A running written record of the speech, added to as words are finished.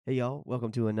Hey, y'all.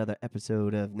 Welcome to another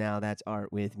episode of Now That's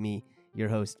Art with me, your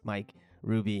host, Mike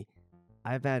Ruby.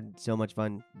 I've had so much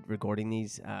fun recording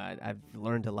these. I've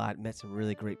learned a lot, met some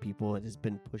really great people. It has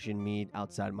been pushing me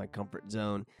outside my comfort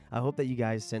zone. I hope that you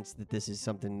guys sense that this is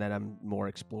something that I'm more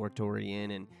exploratory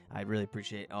in, and I really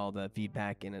appreciate all the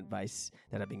feedback and advice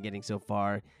that I've been getting so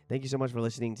far. Thank you so much for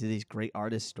listening to these great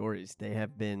artist stories. They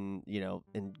have been,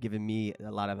 and given me a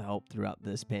lot of help throughout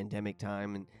this pandemic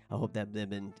time, and I hope that they've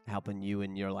been helping you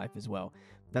in your life as well.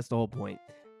 That's the whole point.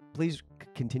 Please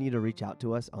continue to reach out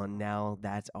to us on now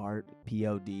that's art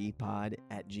pod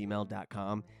at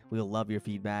gmail.com. We'll love your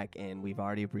feedback, and we've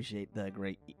already appreciate the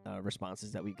great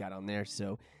responses that we got on there.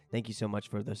 So thank you so much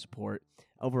for the support.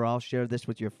 Overall, share this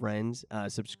with your friends,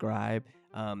 subscribe.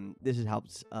 This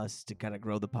helps us to kind of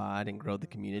grow the pod and grow the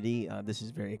community. This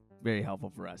is very, very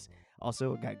helpful for us.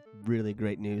 Also, I got really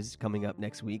great news coming up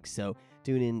next week, so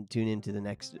tune in to the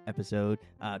next episode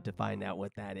to find out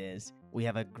what that is. We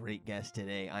have a great guest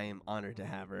today. I am honored to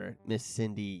have her, Miss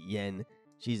Cindy Yen.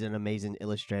 She's an amazing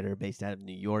illustrator based out of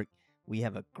New York. We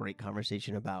have a great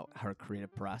conversation about her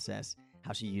creative process,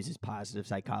 how she uses positive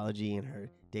psychology in her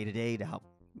day-to-day to help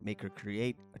make her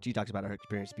create. She talks about her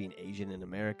experience being Asian in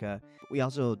America. We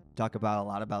also talk about a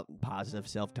lot about positive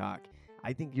self-talk.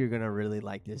 I think you're going to really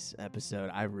like this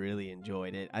episode. I really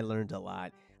enjoyed it. I learned a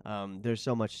lot. There's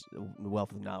so much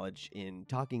wealth of knowledge in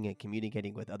talking and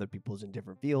communicating with other peoples in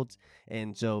different fields.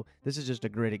 And so this is just a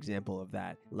great example of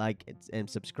that. Like and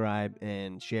subscribe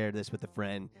and share this with a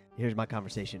friend. Here's my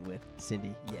conversation with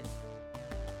Cindy Yen.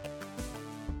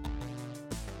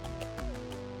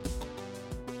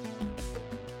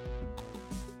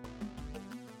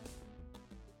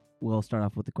 We'll start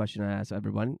off with the question I ask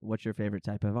everyone. What's your favorite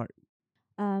type of art?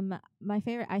 My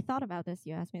favorite, I thought about this,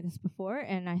 you asked me this before,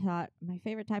 and I thought my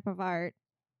favorite type of art,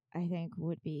 I think,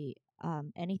 would be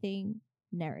anything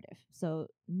narrative. So,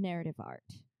 narrative art.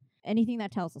 Anything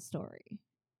that tells a story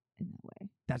in that way.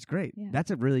 That's great. Yeah.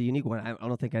 That's a really unique one. I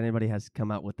don't think anybody has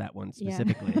come out with that one Yeah.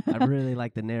 specifically. I really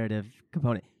like the narrative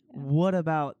component. Yeah. What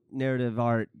about narrative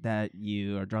art that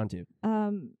you are drawn to?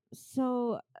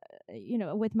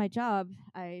 With my job,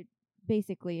 I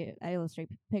illustrate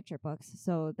picture books.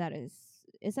 So that is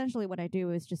essentially what I do,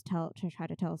 is just try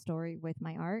to tell a story with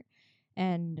my art.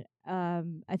 And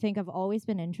I think I've always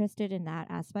been interested in that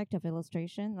aspect of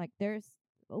illustration. Like, there's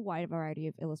a wide variety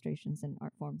of illustrations and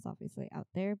art forms obviously out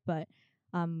there, but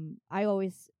I'm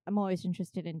always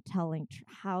interested in telling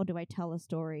how do I tell a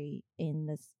story in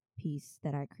this piece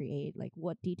that I create, like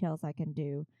what details I can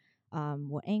do,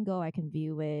 what angle I can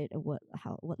view it, what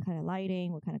kind of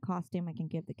lighting, what kind of costume I can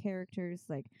give the characters,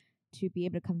 like to be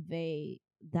able to convey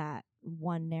that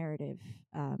one narrative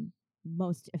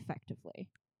most effectively.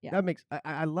 Yeah. That makes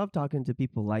I love talking to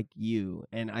people like you,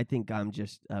 and I think I'm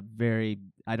just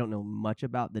I don't know much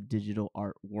about the digital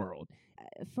art world.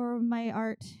 For my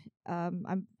art,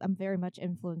 I'm very much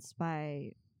influenced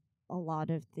by a lot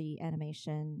of the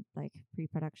animation, like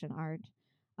pre-production art,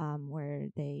 where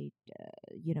they,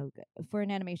 for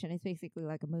an animation, it's basically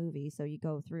like a movie. So you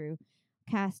go through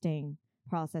casting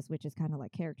process, which is kind of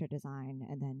like character design,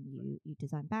 and then you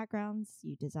design backgrounds,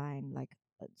 you design like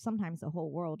sometimes the whole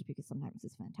world, because sometimes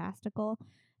it's fantastical,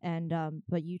 and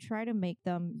but you try to make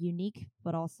them unique,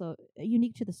 but also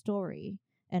unique to the story,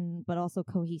 and but also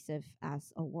cohesive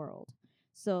as a world.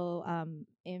 So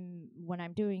when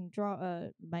I'm doing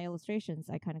my illustrations,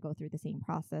 I kind of go through the same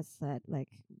process that, like,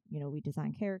 we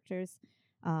design characters,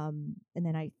 and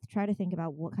then I try to think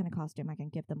about what kind of costume I can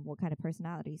give them, what kind of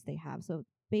personalities they have. So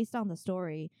based on the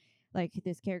story, like,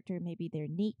 this character, maybe they're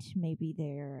neat, maybe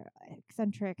they're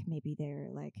eccentric, maybe they're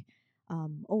like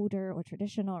older or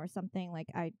traditional or something. Like,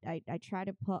 I try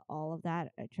to put all of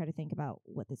that. I try to think about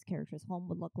what this character's home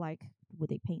would look like. Would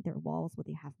they paint their walls? Would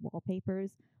they have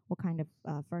wallpapers? What kind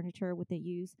of furniture would they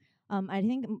use? I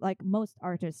think, like, most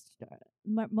artists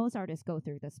go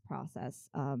through this process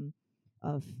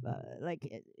of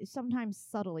sometimes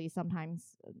subtly,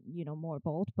 sometimes more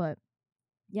bold. But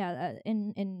yeah,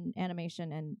 in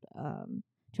animation and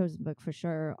chosen book, for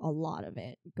sure, a lot of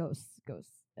it goes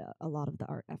a lot of the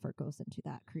art effort goes into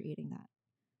that, creating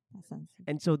that sense.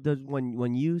 And so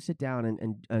when you sit down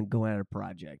and go at a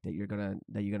project that you're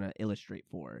gonna illustrate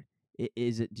for,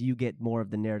 do you get more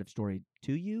of the narrative story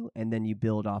to you, and then you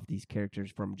build off these characters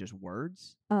from just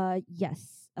words?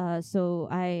 Yes. So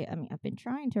I mean, I've been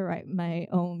trying to write my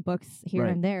own books here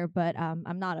Right. and there, but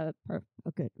I'm not a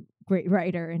great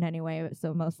writer in any way.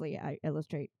 So mostly I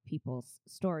illustrate people's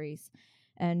stories.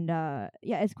 And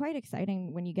yeah, it's quite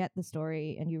exciting when you get the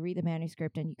story and you read the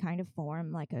manuscript and you kind of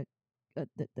form like the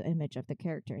image of the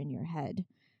character in your head,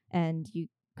 and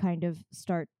kind of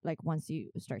start, like, once you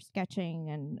start sketching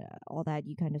and all that,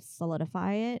 you kind of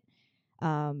solidify it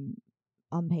um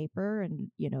on paper. And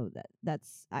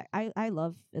I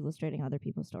love illustrating other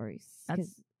people's stories That's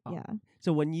because aw- yeah.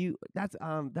 so when you that's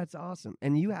awesome.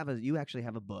 And you actually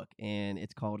have a book, and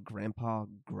it's called Grandpa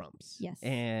Grumps. Yes.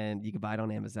 And you can buy it on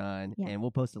Amazon, Yeah. and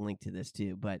we'll post a link to this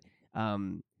too. But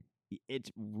I'm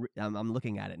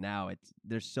looking at it now.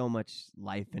 There's so much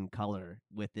life and color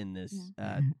within this.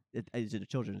 Yeah. It's a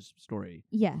children's story,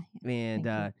 Yeah. and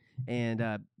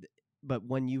Thank but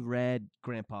when you read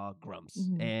Grandpa Grumps,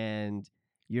 Mhm. and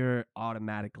you're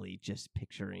automatically just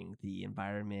picturing the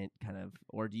environment, kind of,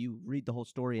 or do you read the whole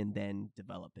story and then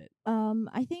develop it?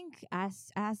 I think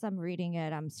as I'm reading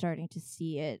it, I'm starting to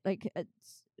see it. Like,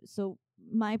 so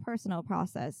my personal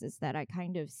process is that I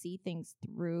kind of see things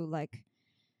through, like,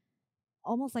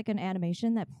 almost like an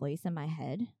animation that plays in my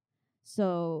head.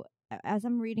 So as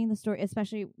I'm reading the story,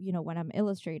 especially when I'm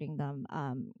illustrating them,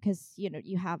 because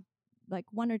you have like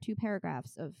one or two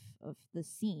paragraphs of the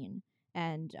scene,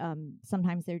 and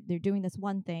sometimes they're doing this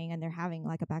one thing and they're having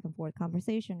like a back and forth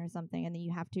conversation or something, and then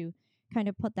you have to kind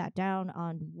of put that down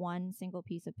on one single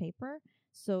piece of paper.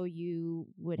 So you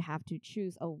would have to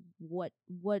choose, what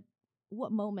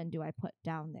moment do I put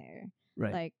down there?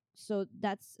 Right. Like, so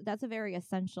that's a very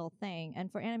essential thing.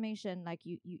 And for animation, like,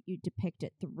 you depict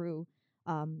it through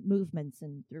movements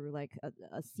and through like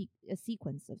a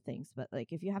sequence of things. But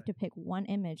like, if you have to pick one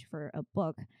image for a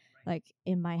book, like,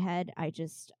 in my head,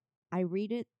 I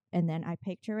read it and then I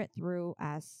picture it through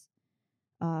as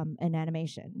an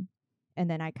animation, and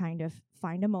then I kind of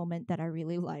find a moment that I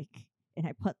really like, and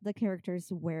I put the characters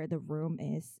where the room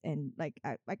is, and like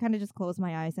I kind of just close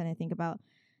my eyes and I think about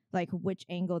like which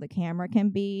angle the camera can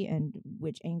be, and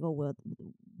which angle will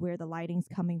where the lighting's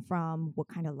coming from, what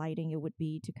kind of lighting it would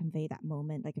be to convey that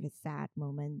moment. Like, if it's sad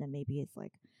moment, then maybe it's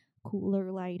like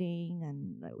cooler lighting,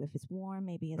 and if it's warm,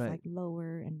 maybe it's Right. like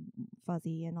lower and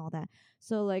fuzzy and all that.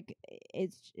 So like,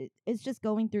 it's just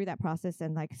going through that process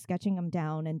and like sketching them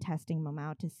down and testing them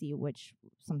out to see which.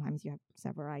 Sometimes you have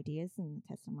several ideas and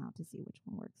test them out to see which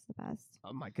one works the best.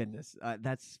 Oh my goodness,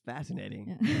 that's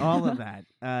fascinating. Yeah. All of that.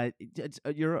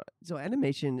 So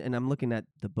animation, and I'm looking at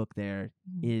the book. There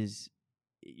Mhm. is,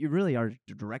 you really are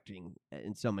directing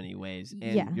in so many ways,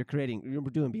 and Yeah. you're creating. You're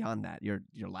doing beyond that. You're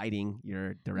lighting.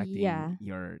 You're directing. Yeah.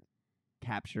 You're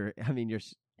capture. I mean, Yeah.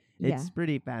 it's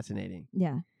pretty fascinating.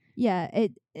 Yeah. Yeah.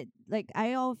 It like,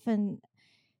 I often,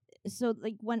 so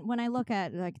like, when I look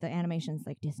at like the animations,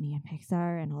 like Disney and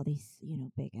Pixar and all these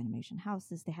big animation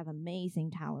houses, they have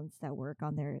amazing talents that work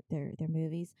on their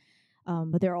movies.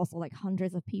 But there are also like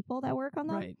hundreds of people that work on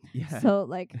them. Right. Yeah. So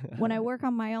like, when I work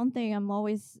on my own thing, I'm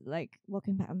always like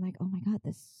looking back. I'm like, oh my god,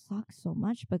 this sucks so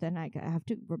much. But then I have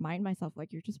to remind myself,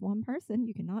 like, you're just one person.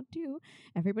 You cannot do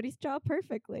everybody's job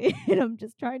perfectly, and I'm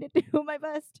just trying to do my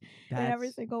best in every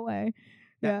That's single way.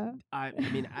 that. Yeah. I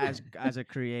mean, as a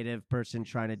creative person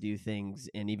trying to do things,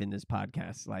 and even this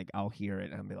podcast, like, I'll hear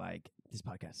it and I'll be like, this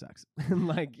podcast sucks.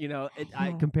 Like, I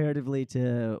Yeah. comparatively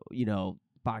to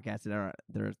podcasts there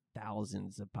are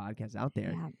thousands of podcasts out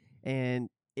there, Yeah. and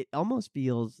it almost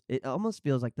feels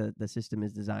like the system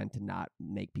is designed to not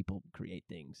make people create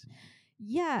things.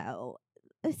 Yeah.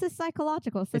 It's a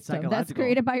psychological system that's psychological.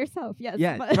 created by yourself. Yes.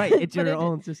 Yeah, but- right. It's but your it-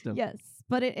 own system. Yes,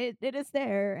 but it is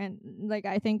there, and like,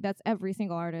 I think that's every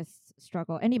single artist's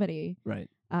struggle. Anybody Right.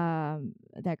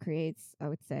 that creates, I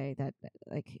would say that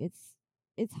like,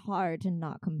 it's hard to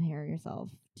not compare yourself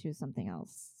to something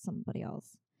else, somebody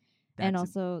else. And That's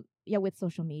also, yeah, with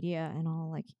social media and all,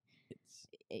 like, it's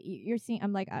you're seeing,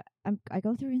 I'm like, I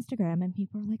go through Instagram and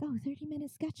people are like, oh,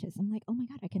 30-minute sketches. I'm like, oh my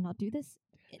god, I cannot do this.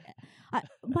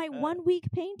 My 1 week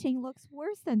painting looks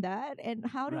worse than that, and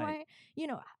how do Right.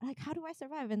 how do I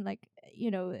survive? And like,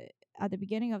 at the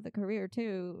beginning of the career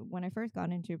too, when I first got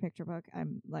into picture book,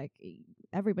 I'm like,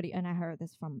 everybody, and I heard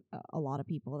this from a lot of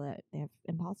people, that they have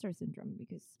imposter syndrome,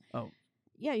 because Oh.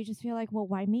 yeah, you just feel like, well,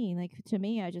 why me? Like, to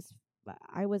me,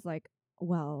 I was like,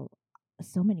 well,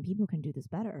 so many people can do this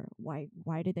better. Why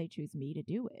did they choose me to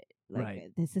do it? Like,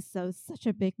 Right. this is such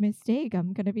a big mistake.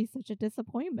 I'm gonna be such a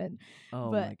disappointment. Oh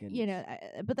But my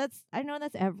goodness. but I know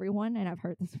that's everyone, and I've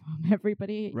heard this from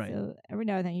everybody. Right. So every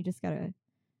now and then you just gotta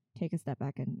take a step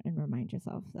back and remind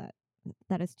yourself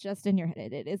that it's just in your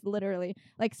head. It is literally,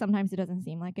 like, sometimes it doesn't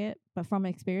seem like it, but from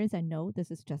experience, I know this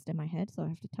is just in my head. So I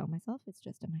have to tell myself it's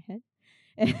just in my head.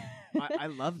 I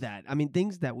love that. I mean,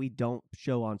 things that we don't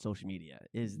show on social media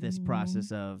is this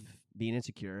process of being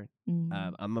insecure.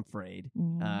 I'm afraid.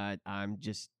 I'm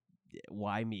just,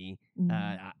 why me?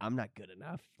 I'm not good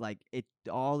enough. Like,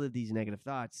 all of these negative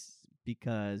thoughts,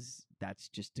 because that's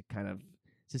just to kind of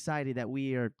society that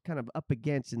we are kind of up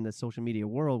against in the social media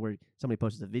world, where somebody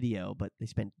posts a video, but they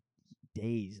spend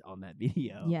days on that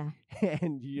video. Yeah.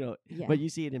 And Yeah. but you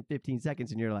see it in 15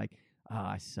 seconds and you're like, oh,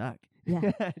 I suck.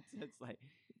 Yeah. It's like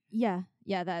Yeah.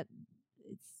 That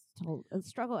it's a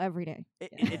struggle every day.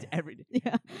 it's every day.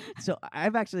 Yeah. So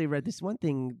I've actually read this one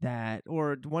thing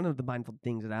or one of the mindful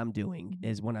things that I'm doing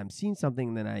is when I'm seeing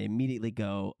something, then I immediately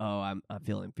go, oh, I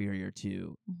feel inferior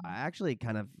to. I actually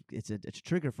kind of, it's a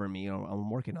trigger for me, or I'm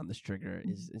working on this trigger,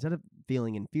 is instead of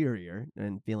feeling inferior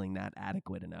and feeling not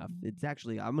adequate enough, it's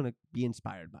actually, I'm going to be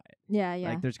inspired by it. Yeah.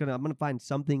 Like I'm going to find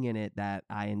something in it that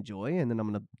I enjoy, and then I'm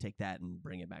going to take that and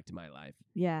bring it back to my life.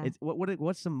 Yeah. It's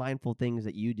what's some mindful things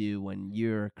that you do when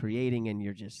you're creating and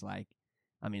you're just like,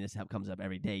 I mean, this comes up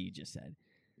every day, you just said.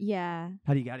 Yeah.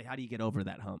 How do you get over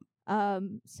that hump?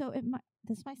 So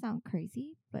this might sound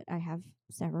crazy, but I have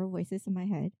several voices in my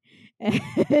head.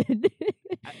 And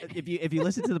if you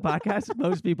listen to the podcast,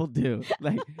 most people do.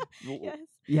 Like, yes.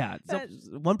 Yeah. So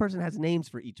one person has names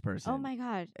for each person. Oh my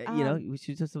god. We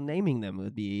should just naming them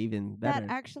would be even better. That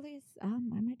actually is. I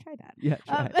might try that. Yeah.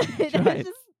 Try it.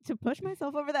 Just to push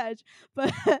myself over the edge,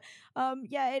 but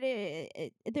yeah,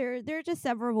 there are just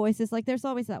several voices. Like there's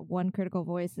always that one critical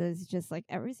voice that's just like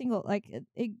every single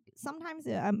sometimes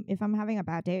if I'm having a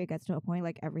bad day, it gets to a point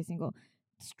like every single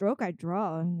stroke I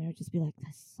draw, and they'll just be like,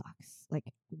 "This sucks. Like,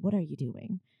 what are you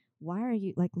doing? Why are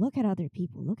you like? Look at other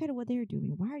people. Look at what they're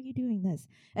doing. Why are you doing this?"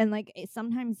 And like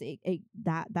sometimes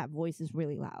that voice is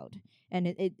really loud, and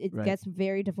it Right. gets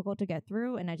very difficult to get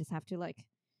through, and I just have to like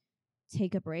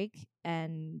take a break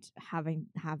and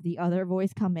have the other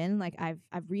voice come in. Like I've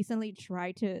recently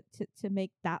tried to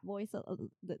make that voice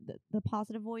the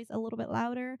positive voice a little bit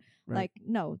louder. Right. Like,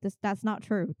 no, that's not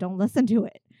true. Don't listen to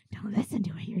it. Don't listen to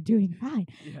it. You're doing fine.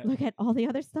 Yeah. Look at all the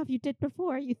other stuff you did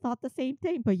before. You thought the same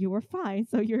thing, but you were fine,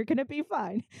 so you're gonna be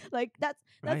fine. Like that's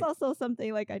Right. also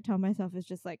something like I tell myself is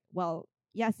just like, well,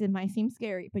 yes, it might seem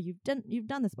scary, but you've done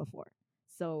this before.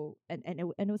 So and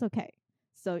it was okay.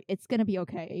 So it's gonna be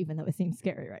okay, even though it seems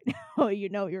scary right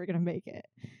now. You're gonna make it.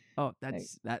 Oh,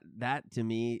 that's that to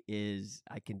me is,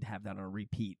 I can have that on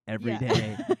repeat every Yeah.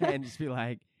 day and just be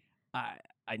like,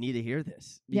 I need to hear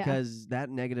this, Yeah. because that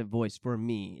negative voice for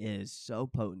me is so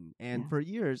potent. And Yeah. for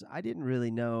years, I didn't really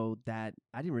know that.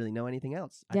 I didn't really know anything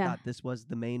else. I Yeah. thought this was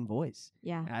the main voice.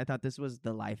 Yeah. I thought this was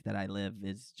the life that I live.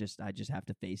 I just have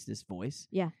to face this voice.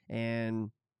 Yeah.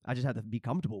 And I just have to be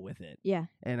comfortable with it. Yeah.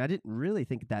 And I didn't really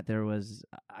think that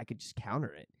I could just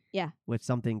counter it. Yeah. With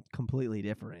something completely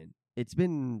different. It's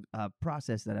been a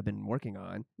process that I've been working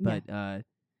on, but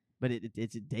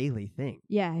it's a daily thing.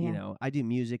 Yeah. You know, I do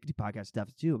music, do podcast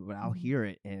stuff too, but I'll Mhm. hear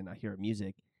it and I hear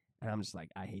music and I'm just like,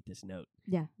 I hate this note.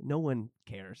 Yeah. No one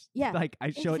cares. Yeah, Like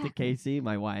I show it to exactly. Casey,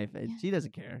 my wife, and Yeah. she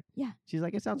doesn't care. Yeah. She's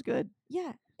like, it sounds good.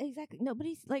 Yeah, exactly.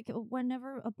 Nobody's like,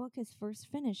 whenever a book is first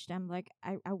finished, I'm like,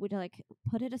 I would like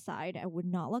put it aside. I would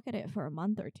not look at it for a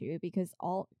month or two, because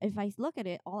if I look at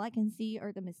it, all I can see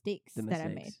are the mistakes that I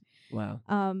made. Wow.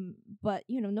 But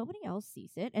nobody else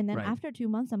sees it, and then Right. after 2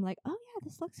 months, I'm like, oh yeah,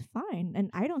 this looks fine, and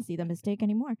I don't see the mistake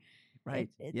anymore. Right.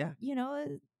 Yeah.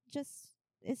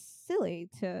 It's silly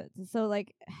so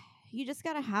like you just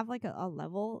gotta have like a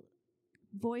level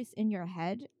voice in your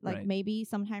head. Like Right. maybe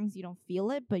sometimes you don't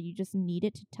feel it, but you just need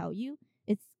it to tell you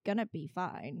it's gonna be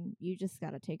fine. You just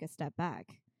gotta take a step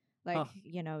back. Like,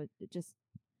 just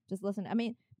listen. I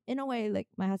mean, in a way, like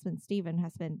my husband Steven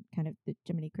has been kind of the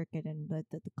Jiminy Cricket and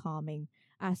the calming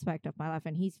aspect of my life,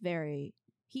 and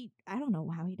I don't know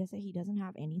how he does it. He doesn't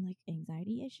have any like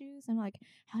anxiety issues. I'm like,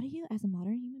 how do you, as a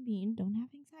modern human being, don't have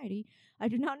anxiety? I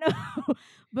do not know.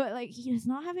 But like, he does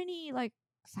not have any like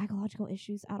psychological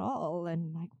issues at all.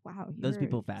 And like, wow, Those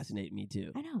people fascinate me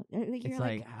too. I know. Like, you're It's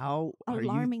like, how are you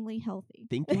alarmingly healthy.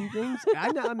 thinking things?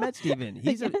 I know. I met Steven.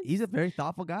 He's Yes. he's a very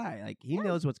thoughtful guy. Like he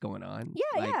knows what's going on.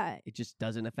 Yeah, Like, yeah. It just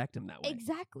doesn't affect him that way.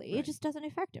 Exactly. Right. It just doesn't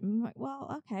affect him. I'm like,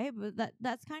 well, okay, but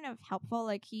that's kind of helpful.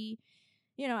 Like he,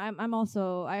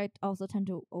 I also tend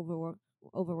to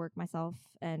overwork myself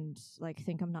and like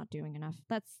think I'm not doing enough.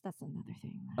 That's another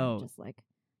thing. That I'm just like,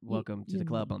 Welcome to the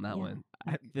club on that yeah, one.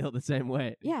 I feel the same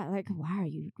way. yeah, like why are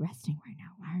you resting right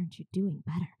now? Why aren't you doing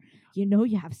better?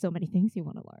 You have so many things you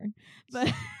want to learn.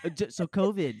 But So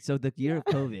COVID, so the year of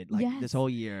COVID, like Yes. this whole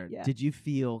year, Yeah. did you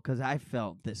feel, because I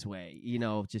felt this way,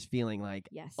 just feeling like,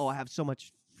 yes. oh, I have so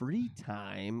much free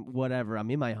time, whatever, I'm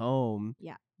in my home.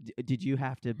 Yeah. Did you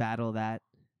have to battle that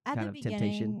at kind the of beginning,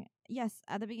 temptation? yes,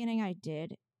 at the beginning I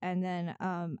did. And then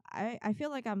I feel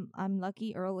like I'm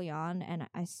lucky early on, and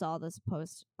I saw this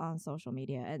post on social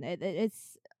media, and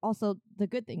it's also the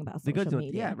good thing about The social good one,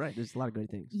 media. yeah, right. There's a lot of great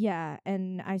things. Yeah,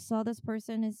 and I saw this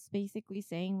person is basically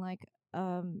saying like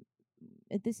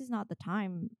this is not the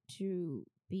time to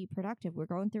be productive. We're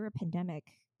going through a pandemic,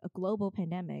 a global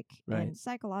pandemic, Right. and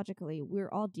psychologically, we're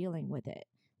all dealing with it.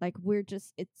 Like we're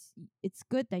just, it's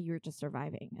good that you're just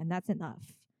surviving, and that's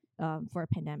enough. For a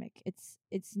pandemic, it's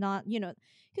not, because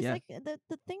Yeah. like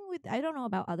the thing with, I don't know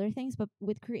about other things, but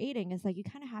with creating is like you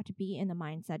kind of have to be in the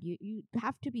mindset. You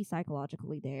have to be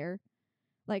psychologically there.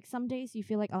 Like some days you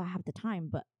feel like, oh, I have the time,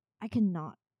 but I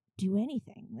cannot do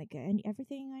anything. Like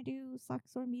everything I do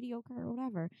sucks or mediocre or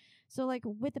whatever. So like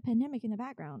with the pandemic in the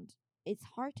background, it's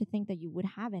hard to think that you would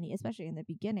have any, especially in the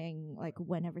beginning, like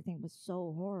when everything was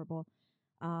so horrible.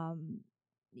 Um,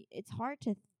 it's hard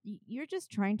to. You're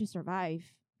just trying to survive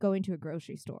going to a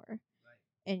grocery store,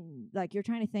 and like you're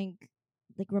trying to think,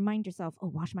 like remind yourself, oh,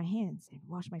 wash my hands and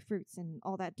wash my fruits and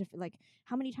all that different. Like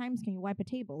how many times can you wipe a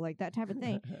table, like that type of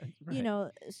thing.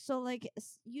 Right. So like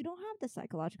you don't have the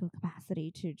psychological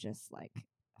capacity to just like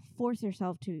force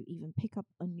yourself to even pick up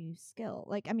a new skill.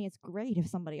 Like I mean, it's great if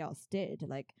somebody else did.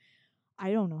 Like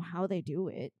I don't know how they do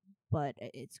it, but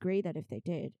it's great that if they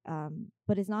did.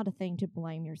 But it's not a thing to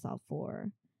blame yourself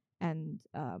for. And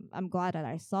I'm glad that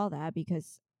I saw that,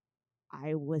 because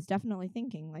I was definitely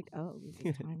thinking like, oh, is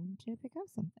it time to pick up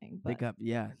something? But Pick up,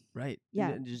 yeah, right.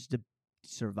 Yeah. Just to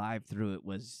survive through it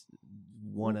was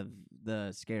one of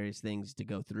the scariest things to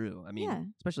go through. I mean, Yeah.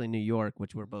 especially New York,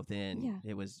 which we're both in.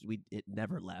 Yeah. It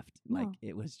never left. No. Like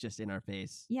it was just in our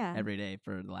face. Yeah. Every day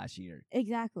for the last year.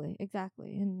 Exactly.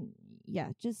 And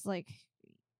yeah, just like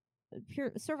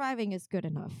pure surviving is good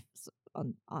enough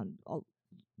on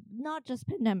not just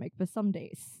pandemic, but some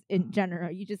days in general.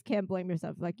 You just can't blame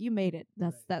yourself. Like you made it.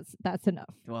 That's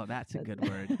enough. Well, that's a That's- good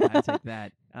word. I take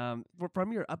that.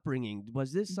 From your upbringing,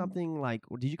 was this Mhm. something like?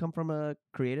 Did you come from a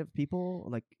creative people?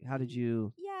 Like, how did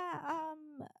you? Yeah,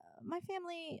 my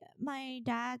family, my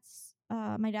dad's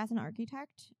an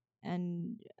architect,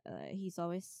 and he's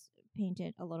always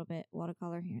painted a little bit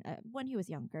watercolor here. When he was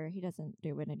younger, he doesn't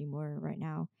do it anymore right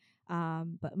now.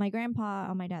 But my grandpa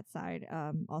on my dad's side,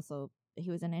 also he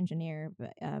was an engineer,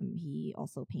 but he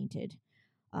also painted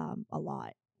a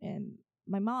lot. And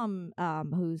my mom,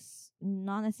 who's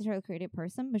not necessarily a creative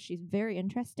person, but she's very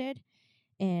interested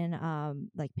in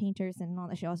like painters and all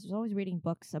that. She also was always reading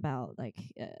books about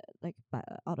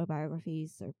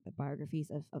autobiographies or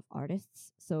biographies of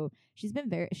artists. So she's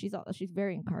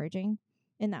very encouraging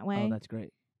in that way. Oh, that's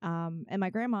great. And my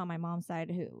grandma on my mom's side,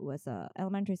 who was a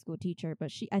elementary school teacher,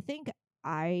 but I think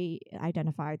I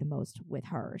identify the most with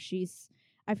her.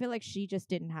 I feel like she just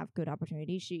didn't have good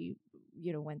opportunity. She,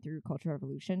 went through Cultural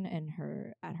Revolution and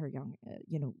at her young,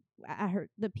 at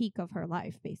the peak of her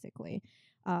life, basically.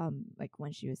 Like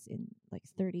when she was in like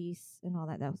 30s and all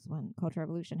that. That was when Cultural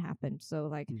Revolution happened. So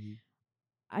like, Mm-hmm.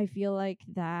 I feel like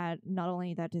that not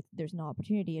only that there's no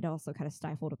opportunity, it also kind of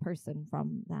stifled a person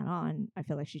from that on. I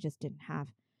feel like she just didn't have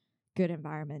good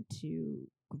environment to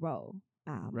grow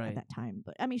Right. at that time.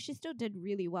 But I mean, she still did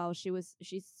really well. She's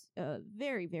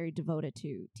very, very devoted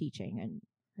to teaching and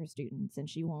her students, and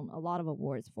she won a lot of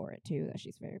awards for it too, that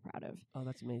she's very proud of. Oh,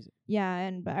 that's amazing.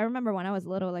 Yeah, but I remember when I was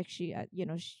little, like she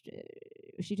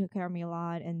took care of me a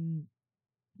lot, and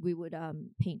we would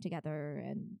paint together,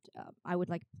 and I would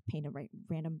like paint a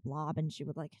random blob, and she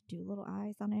would like do little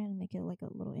eyes on it and make it like a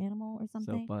little animal or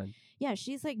something. So fun. Yeah,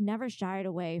 she's like never shied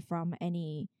away from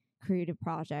any creative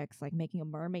projects, like making a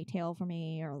mermaid tail for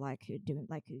me, or like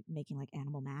making like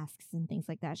animal masks and things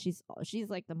like that. She's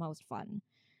like the most fun.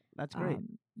 That's great.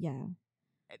 Yeah.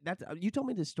 That's you told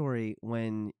me this story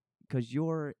because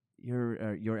your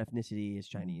ethnicity is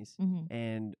Chinese, Mm-hmm.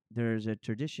 and there's a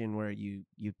tradition where you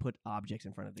put objects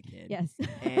in front of the kid. Yes.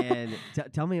 And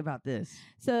tell me about this.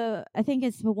 So I think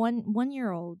it's the 1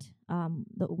 year old,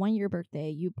 the 1 year birthday.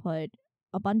 You put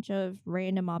a bunch of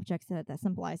random objects that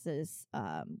symbolizes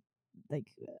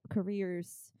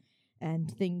careers and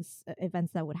things,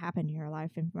 events that would happen in your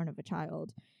life in front of a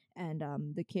child. And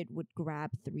the kid would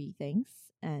grab 3 things,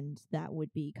 and that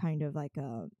would be kind of like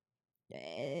a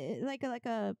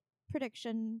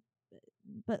prediction,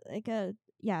 but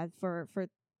for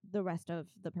the rest of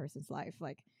the person's life.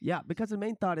 Like, Yeah, because the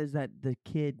main thought is that the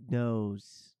kid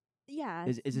knows. yeah,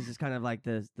 Is this kind of like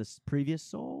this previous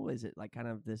soul? Is it like kind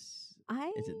of this?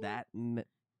 Is it that?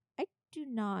 I do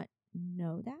not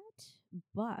know that,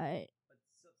 but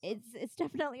it's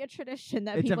definitely a tradition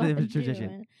that It's people definitely a do.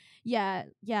 tradition. Yeah.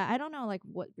 I don't know like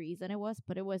what reason it was,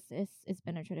 but it's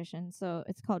been a tradition. So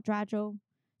it's called drajo.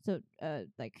 So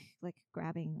like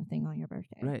grabbing a thing on your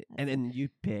birthday. Right, That's and it. then you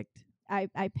picked.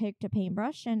 I picked a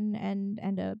paintbrush and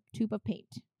a tube of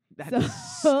paint.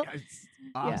 That's So-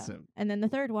 awesome. And then the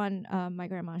third one, my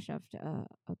grandma shoved a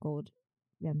gold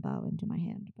Yunbao into my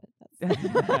hand, but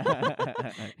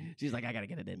that's She's like, I gotta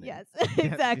get it in there. yes,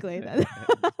 exactly.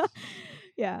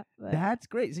 Yeah, but That's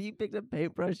great. So you picked a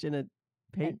paintbrush and a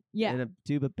paint yeah, and a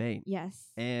tube of paint,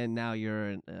 yes, and now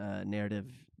you're a narrative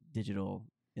digital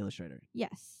illustrator.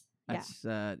 yes, yeah.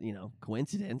 That's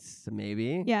coincidence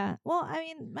maybe. Yeah. Well, I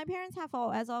mean, my parents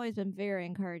has always been very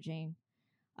encouraging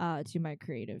to my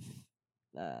creative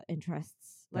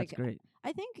interests. That's Like, great.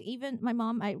 I think even my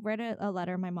mom, I read a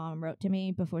letter my mom wrote to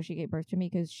me before she gave birth to me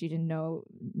because she didn't know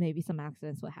maybe some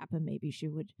accidents would happen. Maybe she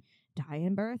would die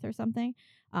in birth or something.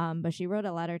 But she wrote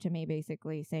a letter to me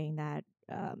basically saying that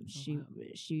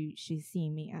she's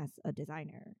seen me as a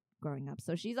designer growing up.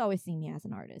 So she's always seen me as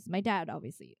an artist. My dad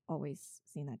obviously always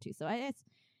seen that too. So it's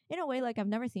in a way like I've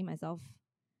never seen myself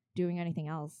doing anything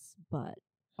else but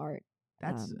art.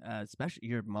 That's especially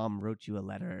your mom wrote you a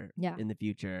letter Yeah. in the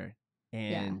future,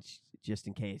 and just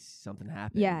in case something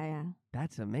happened. Yeah.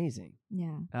 That's amazing.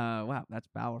 Yeah. Wow, that's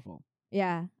powerful.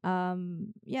 Yeah.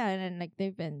 Yeah, and like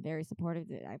they've been very supportive.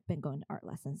 I've been going to art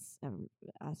lessons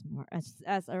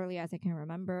as early as I can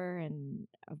remember, and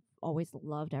I've always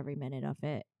loved every minute of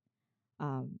it.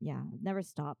 Yeah, I've never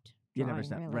stopped. You never drawing,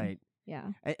 stopped, really. right?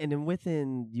 Yeah. And then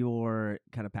within your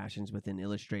kind of passions within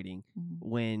illustrating,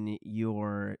 when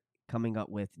you're coming up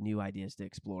with new ideas to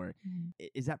explore,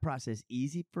 is that process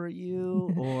easy for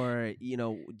you, or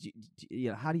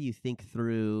how do you think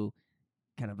through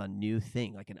kind of a new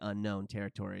thing, like an unknown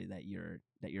territory that you're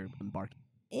embarking?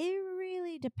 It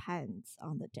really depends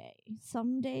on the day.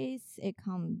 Some days it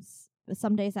comes.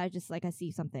 Some days I just like I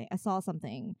saw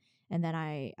something, and then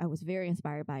I was very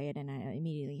inspired by it, and I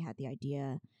immediately had the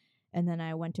idea. And then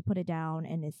I went to put it down,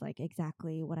 and it's like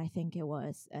exactly what I think it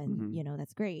was. And,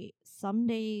 that's great. Some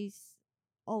days,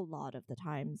 a lot of the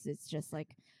times, it's just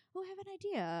like, oh, I have an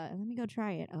idea. Let me go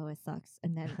try it. Oh, it sucks.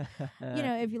 And then,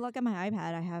 if you look at my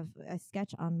iPad, I have a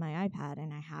sketch on my iPad,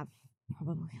 and I have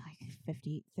probably like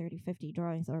 50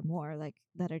 drawings or more, like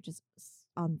that are just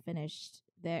unfinished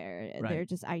there. Right. They're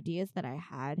just ideas that I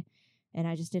had, and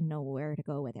I just didn't know where to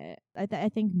go with it. I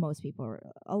think most people,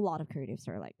 a lot of creatives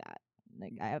are like that.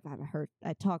 Like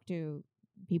I talked to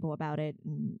people about it,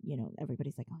 and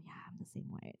everybody's like, "Oh yeah, I'm the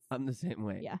same way." I'm the same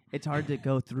way. Yeah, it's hard to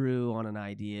go through on an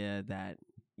idea that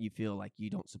you feel like you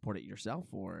don't support it yourself,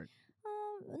 or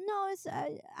no, it's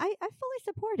I fully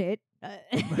support it,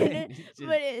 Right.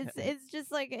 but it's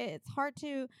just like it's hard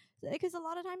to, because a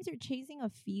lot of times you're chasing a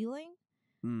feeling,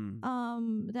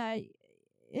 that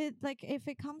it like if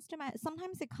it comes to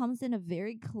sometimes it comes in a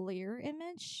very clear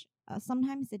image.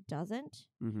 Sometimes it doesn't.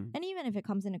 And even if it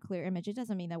comes in a clear image, it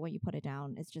doesn't mean that when you put it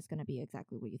down, it's just going to be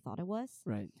exactly what you thought it was.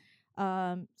 Right.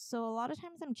 So a lot of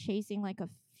times I'm chasing like a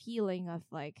feeling of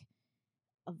like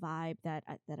a vibe that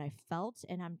I felt,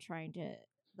 and I'm trying to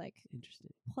like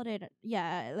put it.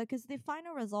 Yeah, like because the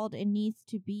final result, it needs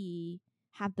to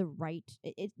have the right.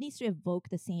 It needs to evoke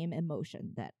the same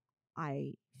emotion that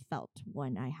I felt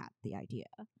when I had the idea.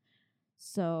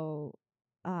 So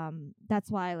that's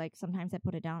why like sometimes I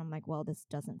put it down. I'm like, well, this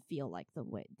doesn't feel like the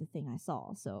thing I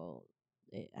saw, so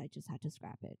I just had to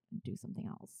scrap it and do something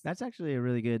else. That's actually a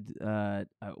really good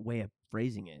way of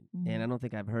phrasing it, and I don't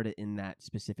think I've heard it in that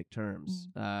specific terms.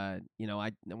 I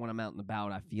when I'm out and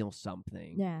about, I feel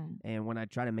something. Yeah. And when I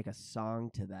try to make a song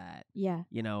to that, yeah,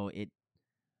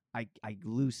 I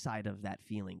lose sight of that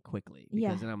feeling quickly,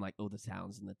 because then I'm like, oh, the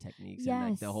sounds and the techniques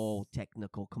and like the whole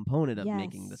technical component of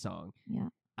making the song. Yeah.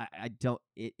 I don't.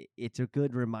 It's a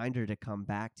good reminder to come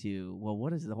back to. Well,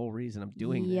 what is the whole reason I'm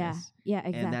doing this? Yeah,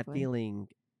 exactly. And that feeling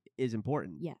is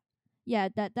important. Yeah.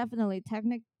 That definitely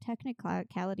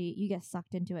technicality. You get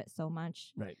sucked into it so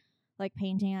much. Right. Like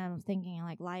painting, I'm thinking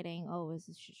like lighting. Oh,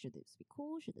 should this be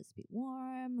cool? Should this be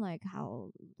warm? Like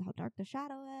how dark the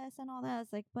shadow is and all that.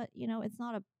 It's like, but it's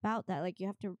not about that. Like you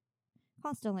have to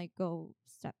constantly go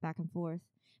step back and forth.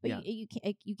 But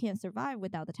you can't survive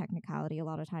without the technicality a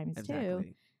lot of times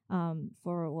too.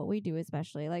 For what we do,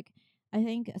 especially like I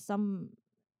think in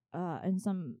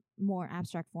some more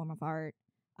abstract form of art,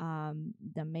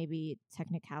 then maybe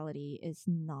technicality is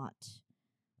not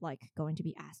like going to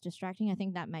be as distracting. I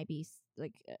think that might be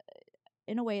like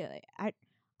in a way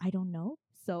I don't know.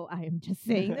 So I am just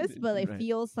saying this, but it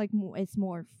feels like it's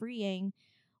more freeing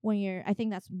when you're. I think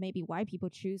that's maybe why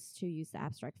people choose to use the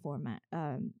abstract format.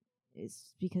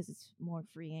 Is because it's more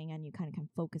freeing, and you kind of can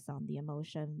focus on the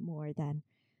emotion more than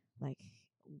like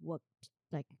what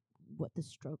the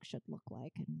stroke should look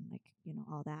like, and like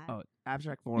all that. Oh,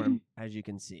 abstract form, as you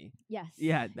can see. Yes.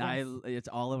 Yeah, yes. It's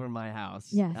all over my house.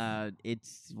 Yes.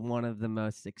 It's one of the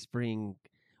most freeing.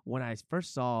 When I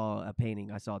first saw a painting,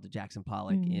 I saw the Jackson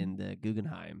Pollock in the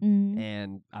Guggenheim,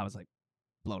 and I was like,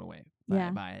 blown away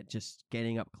Yeah. by it. Just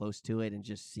getting up close to it and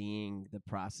just seeing the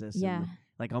process Yeah. and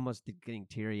like almost getting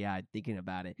teary-eyed thinking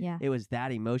about it. Yeah. It was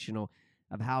that emotional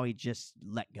of how he just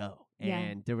let go, Yeah.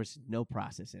 and there was no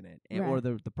process in it, Right. or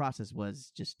the process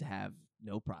was just to have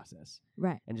no process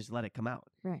Right. and just let it come out.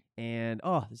 Right. And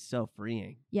it's so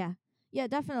freeing. Yeah. Yeah,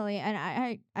 definitely. And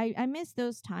I miss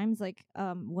those times, like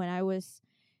when I was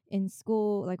in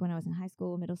school, like when I was in high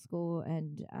school, middle school,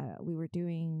 and we were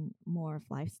doing more of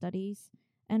life studies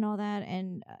and all that.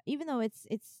 And even though it's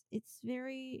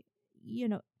very,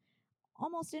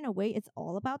 almost in a way it's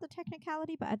all about the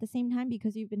technicality, but at the same time,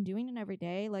 because you've been doing it every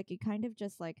day, like it kind of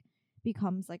just like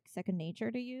becomes like second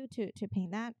nature to you to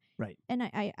paint that. Right. And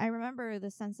I remember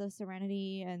the sense of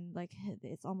serenity, and like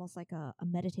it's almost like a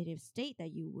meditative state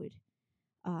that you would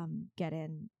get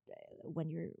in when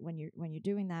you're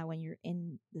doing that, when you're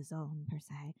in the zone per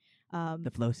se.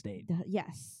 The flow state.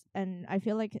 Yes. And I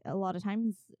feel like a lot of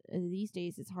times these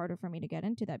days it's harder for me to get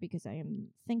into that because I am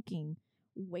thinking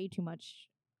way too much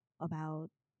about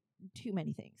too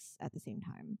many things at the same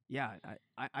time. Yeah,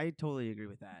 I totally agree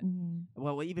with that. Mm-hmm.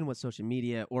 Well, even with social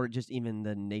media, or just even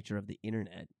the nature of the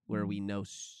internet, where Mhm. we know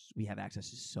we have access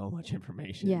to so much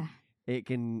information. Yeah. It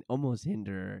can almost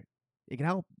hinder. It can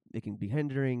help. It can be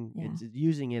hindering. Yeah. It's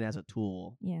using it as a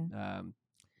tool. Yeah.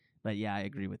 But yeah, I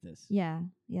agree with this. Yeah,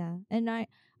 yeah, and I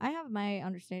have my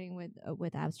understanding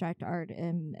with abstract art,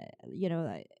 and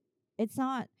it's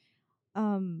not.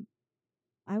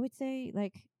 I would say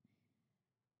like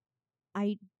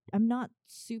I'm not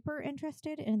super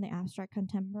interested in the abstract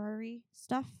contemporary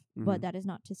stuff, but Mhm. that is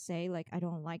not to say like I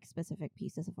don't like specific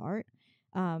pieces of art.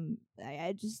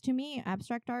 I just, to me,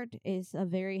 abstract art is a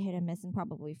very hit and miss, and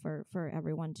probably for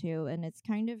everyone too. And it's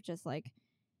kind of just like,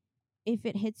 if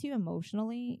it hits you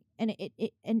emotionally and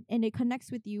it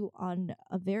connects with you on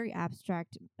a very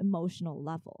abstract emotional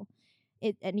level,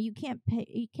 and you can't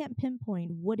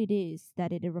pinpoint what it is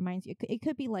that it reminds you. It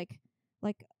could be like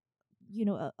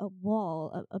a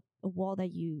wall, a wall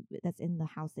that's in the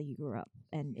house that you grew up,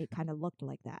 and it kind of looked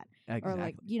like that. Exactly. Or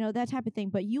like that type of thing,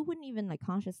 but you wouldn't even like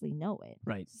consciously know it.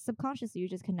 Right. Subconsciously you're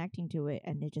just connecting to it,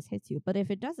 and it just hits you. But if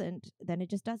it doesn't, then it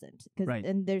just doesn't, because Right.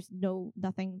 then there's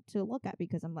nothing to look at,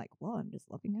 because I'm like, well, I'm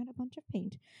just looking at a bunch of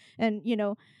paint. And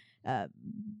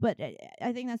but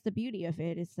I think that's the beauty of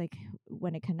it. It's like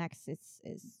when it connects, it's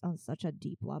on such a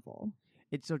deep level.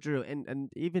 It's so true. And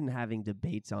even having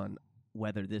debates on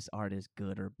whether this art is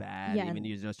good or bad, Yeah. even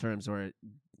using those terms, or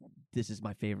this is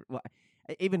my favorite. Well,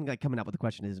 even like coming up with the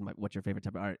question, what's your favorite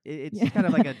type of art? It's Yeah. kind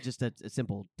of like just a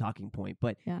simple talking point.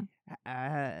 But Yeah.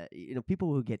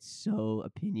 people who get so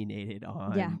opinionated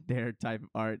on Yeah. their type of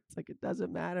art, it's like it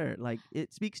doesn't matter. Like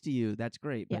it speaks to you, that's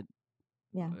great. Yeah. But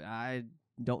Yeah. I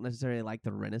don't necessarily like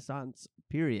the Renaissance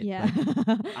period. Yeah.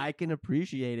 But I can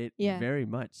appreciate it Yeah. very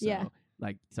much. So. Yeah.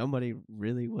 Like somebody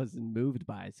really wasn't moved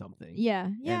by something. Yeah.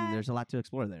 And there's a lot to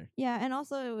explore there. Yeah, and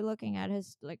also looking at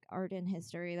his like art and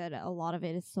history, that a lot of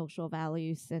it is social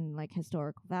values and like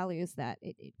historical values that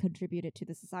it contributed to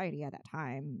the society at that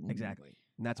time. And, Exactly.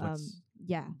 And that's what's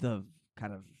the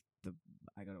kind of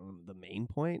the main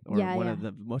point, or one of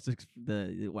the most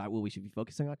what we should be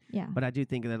focusing on. Yeah. But I do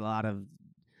think that a lot of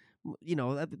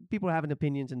people are having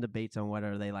opinions and debates on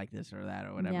whether they like this or that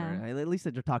or whatever. Yeah. At least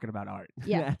that they're talking about art.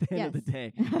 Yeah. At the end of the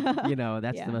day,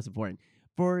 that's Yeah. the most important.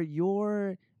 For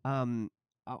your, I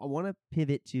want to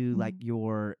pivot to like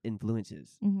your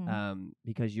influences, Mhm.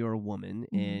 because you're a woman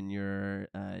Mhm. and you're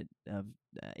of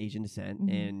Asian descent,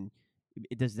 Mhm. and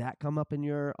does that come up in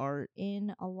your art?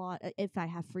 In a lot, if I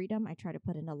have freedom, I try to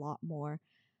put in a lot more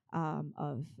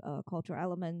of cultural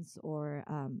elements, or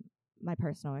my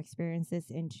personal experiences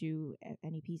into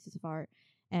any pieces of art.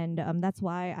 And that's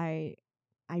why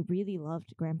I really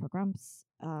loved Grandpa Grumps,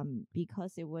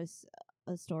 because it was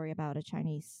a story about a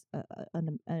Chinese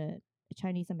a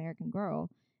Chinese American girl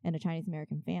and a Chinese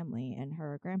American family, and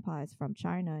her grandpa is from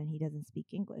China and he doesn't speak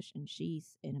English, and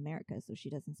she's in America, so she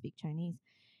doesn't speak Chinese,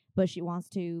 but she wants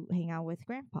to hang out with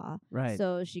grandpa. Right.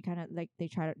 So she kind of like they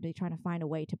try to find a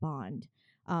way to bond.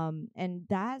 And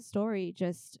that story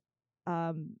just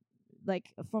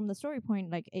like from the story point,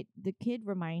 like the kid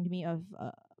reminded me of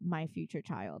my future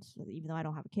child. So even though I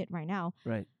don't have a kid right now,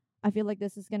 Right. I feel like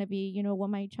this is going to be, what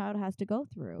my child has to go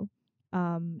through.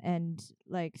 And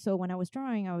like, so when I was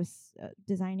drawing, I was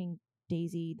designing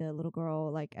Daisy, the little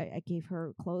girl. Like I gave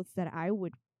her clothes that I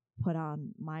would put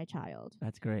on my child.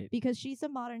 That's great. Because she's a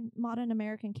modern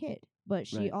American kid, but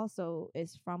she Right. also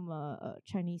is from a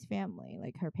Chinese family.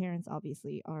 Like her parents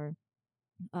obviously are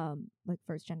like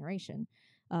first generation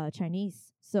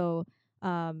Chinese. So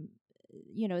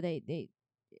they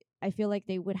I feel like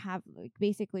they would have like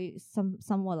basically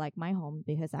somewhat like my home,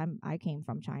 because I came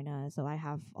from China, so I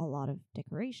have a lot of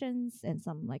decorations and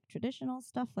some like traditional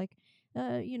stuff, like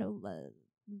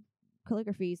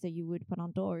calligraphies that you would put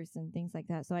on doors and things like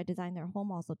that. So I designed their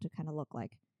home also to kind of look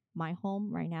like my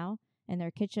home right now, and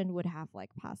their kitchen would have like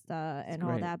pasta and all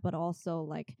great. that, but also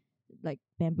like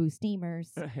bamboo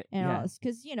steamers and all, Yeah.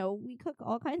 because we cook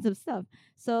all kinds of stuff.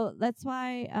 So that's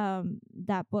why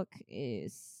that book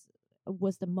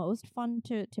was the most fun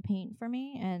to paint for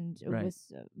me, and it Right.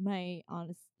 was my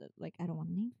honest, like, I don't want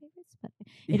to name favorites, but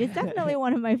it is definitely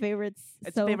one of my favorites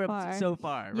It's so favorite far. so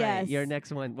far, right? Yes. Your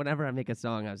next one. Whenever I make a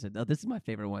song, I said, "Oh, this is my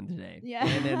favorite one today." Yeah.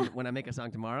 And then when I make a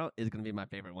song tomorrow, it's gonna be my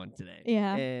favorite one today.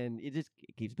 Yeah. And it just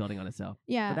keeps building on itself.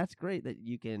 Yeah. But that's great that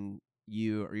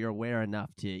you're aware enough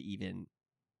to even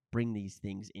bring these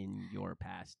things in your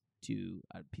past to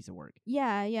a piece of work.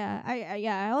 Yeah,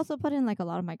 I also put in like a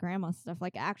lot of my grandma's stuff,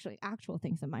 like actual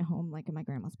things in my home, like in my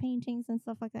grandma's paintings and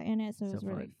stuff like that in it. So it was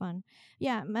really fun.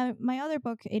 Yeah, my other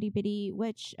book, Itty Bitty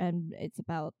Witch, it's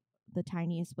about the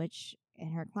tiniest witch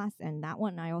in her class, and that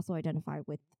one I also identify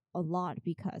with a lot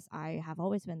because I have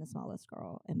always been the smallest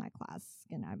girl in my class,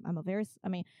 and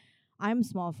I'm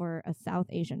small for a South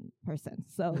Asian person.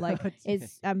 So like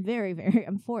I'm very, very,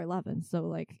 I'm 4'11". So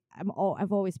like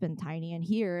I've always been tiny, and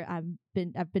here I've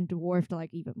been dwarfed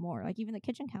like even more. Like even the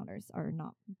kitchen counters are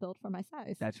not built for my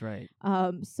size. That's right.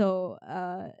 So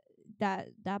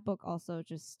that book also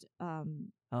just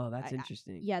Oh, that's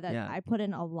interesting. I put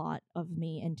in a lot of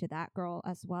me into that girl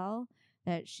as well.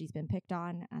 That she's been picked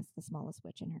on as the smallest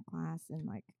witch in her class, and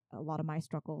like a lot of my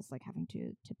struggles, like having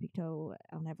to tiptoe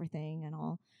on everything and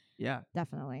all. Yeah,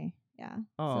 definitely. Yeah.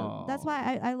 Oh. So that's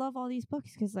why I love all these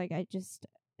books, because like I just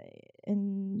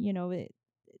and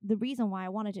the reason why I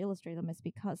wanted to illustrate them is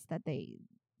because that they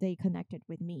connected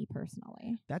with me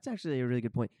personally. That's actually a really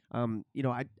good point.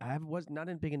 I was not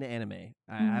big into anime.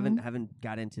 I Mhm. haven't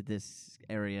got into this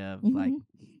area of Mhm. like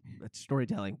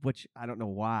storytelling, which I don't know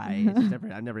why. It's just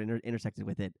I've never intersected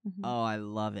with it. Mhm. Oh, I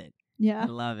love it. Yeah. I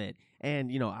love it.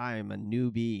 And I'm a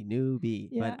newbie,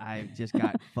 Yeah. but I've just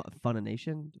got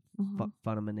Funimation. Uh-huh.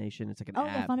 Funimation. It's like an Oh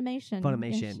yeah, app. Funimation.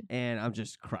 Funimation, Yes. and I'm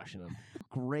just crushing them.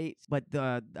 Great, but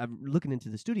I'm looking into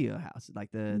the studio house, like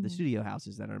the Mhm. studio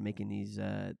houses that are making these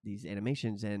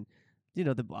animations, and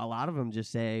a lot of them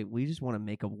just say we just want to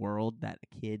make a world that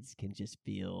kids can just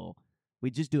feel. We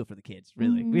just do it for the kids,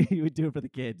 really. Mhm. We do it for the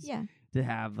kids. Yeah. To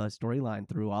have a storyline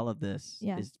through all of this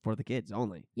Yeah. is for the kids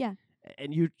only. Yeah.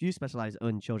 And you specialize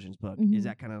in children's book. Mhm. Is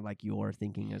that kind of like your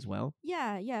thinking as well?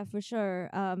 Yeah, for sure.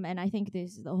 And I think the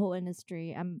whole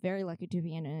industry, I'm very lucky to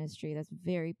be in an industry that's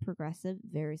very progressive,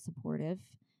 very supportive,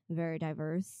 very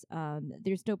diverse.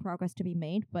 There's still progress to be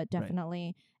made, but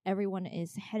definitely everyone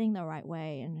is heading the right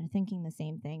way and thinking the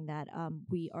same thing, that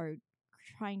we are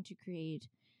trying to create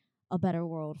a better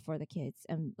world for the kids.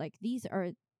 And like these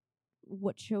are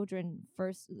what children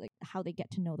first, like how they get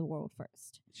to know the world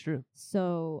first. It's true.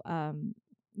 So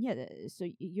so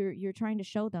you're trying to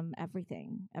show them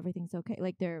everything's okay.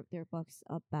 Like there are books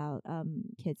about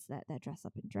kids that dress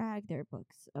up in drag. There are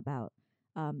books about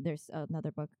there's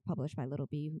another book published by Little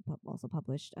B, who also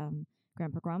published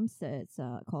Grandpa Grumps. It's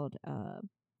called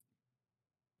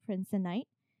Prince and Knight,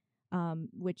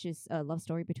 which is a love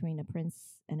story between a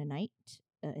prince and a knight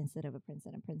instead of a prince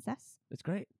and a princess. That's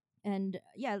great. And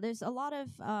yeah, there's a lot of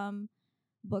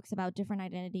books about different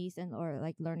identities or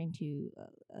like learning to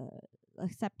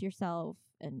accept yourself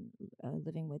and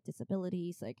living with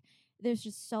disabilities. Like there's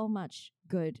just so much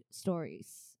good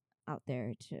stories out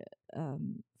there to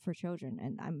for children,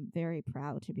 and I'm very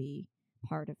proud to be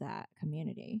part of that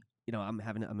community.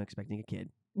 I'm expecting a kid,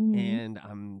 Mhm. and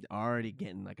I'm already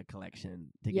getting like a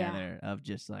collection together of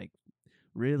just like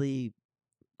really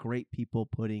great people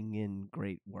putting in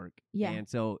great work. Yeah. And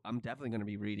so I'm definitely going to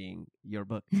be reading your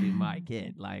book to my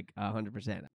kid, like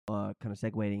 100%. Kind of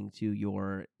segueing to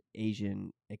your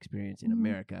Asian experience in Mhm.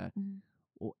 America. Mhm.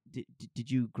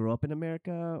 Did you grow up in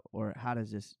America, or how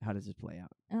does this play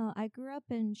out? I grew up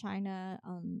in China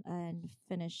and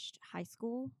finished high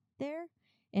school there.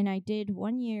 And I did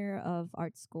 1 year of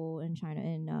art school in China,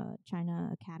 in China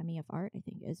Academy of Art. I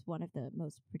think is one of the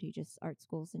most prestigious art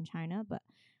schools in China. But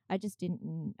I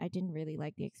didn't really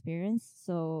like the experience.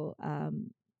 So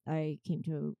I came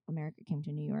to America, came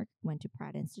to New York, went to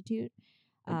Pratt Institute.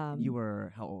 You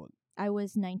were how old? I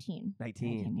was 19. 19.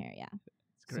 When I came here, yeah.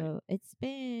 That's great. So it's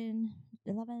been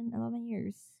 11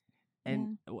 years.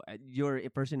 And your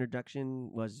first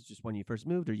introduction was just when you first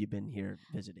moved, or you've been here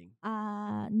visiting?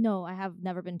 No, I have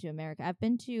never been to America. I've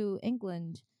been to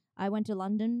England. I went to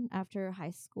London after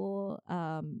high school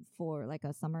for like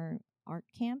a summer art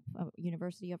camp,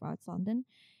 University of Arts London.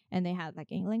 and they had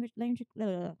like a language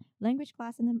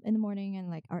class in the morning and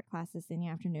like art classes in the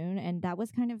afternoon. And that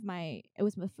was kind of it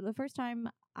was the first time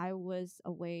I was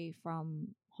away from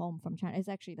home from China. It's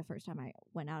actually the first time I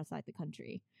went outside the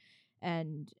country.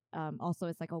 And also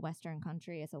it's like a Western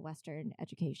country, it's a Western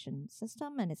education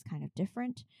system, and it's kind of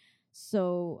different.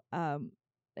 So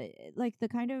like the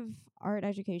kind of art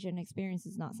education experience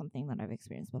is not something that I've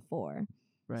experienced before.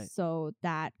 Right. So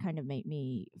that kind of made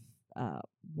me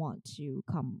want to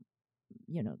come,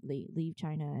 leave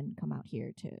China and come out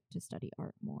here to study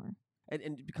art more.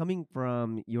 And coming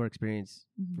from your experience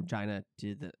Mm-hmm. from China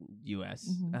to the U.S.,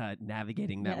 Mhm.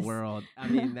 navigating that Yes. world, I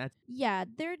mean, that's Yeah,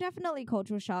 there are definitely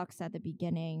cultural shocks at the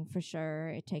beginning for sure.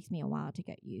 It takes me a while to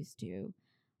get used to.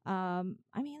 I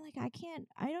mean, like I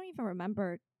don't even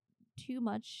remember too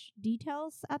much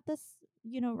details at this,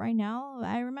 right now.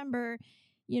 I remember,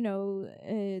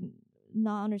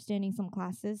 not understanding some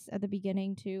classes at the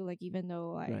beginning too, like even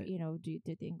though I, Right.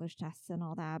 did the English tests and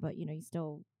all that, but you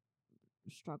still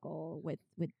struggle with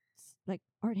like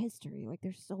art history. Like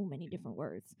there's so many different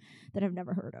words that I've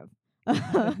never heard of.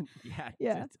 yeah,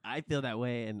 Yeah. I feel that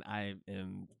way, and I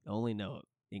only know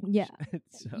English. Yeah.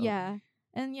 So Yeah.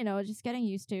 And just getting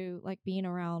used to like being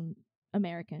around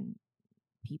American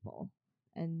people,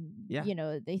 and Yeah.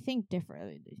 they think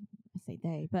differently. I say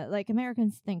they, but like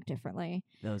Americans think differently.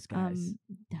 those guys.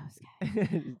 Those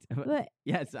guys. But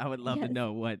Yes, I would love to yes.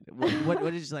 know what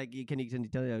is like. Can you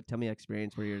tell me an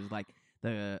experience where you're like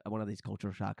the one of these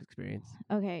cultural shock experience?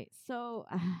 Okay, so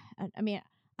I mean,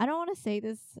 I don't want to say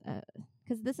this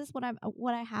because this is what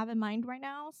I have in mind right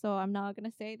now. So I'm not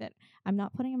gonna say that I'm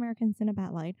not putting Americans in a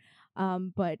bad light.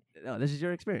 But No, this is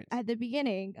your experience. at the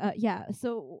beginning, yeah.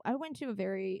 So I went to a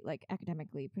very like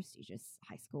academically prestigious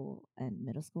high school and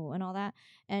middle school and all that,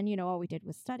 and all we did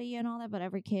was study and all that. But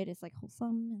every kid is like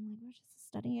wholesome and like we're just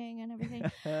studying and everything.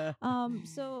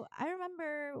 So I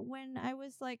remember when I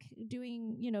was like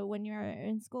doing, when you're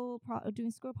in school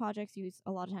doing school projects, you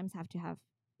a lot of times have to have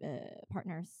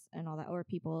partners and all that, or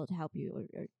people to help you,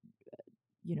 or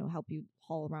help you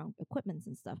haul around equipments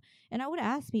and stuff. And I would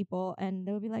ask people, and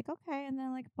they would be like, okay. And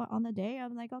then like, but on the day,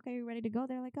 I'm like, okay, you ready to go?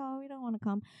 They're like, oh, we don't want to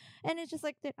come. And it's just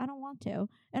like, I don't want to.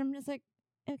 And I'm just like,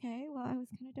 okay, well, I was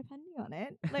kind of depending on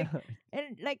it. Like,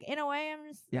 and like in a way, I'm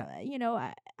just,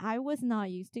 Yeah. I was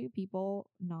not used to people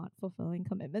not fulfilling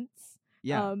commitments.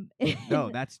 Yeah.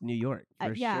 No, that's New York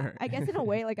for yeah, sure. I guess in a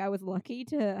way, like I was lucky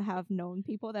to have known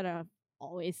people that have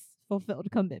always fulfilled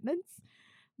commitments.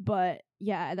 But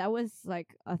yeah, that was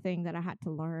like a thing that I had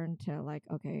to learn to like,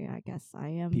 okay, I guess I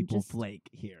am People just flake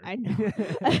here. I know.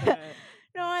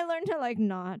 No, I learned to like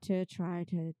not to try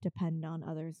to depend on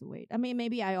others' weight. I mean,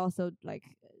 maybe I also like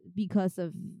because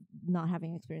of not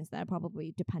having experienced that, I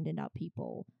probably depended on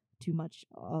people too much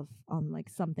on like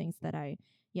some things that I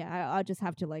just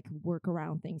have to like work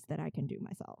around things that I can do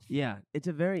myself. Yeah, it's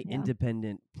a very Yeah.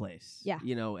 independent place. Yeah.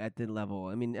 At the level.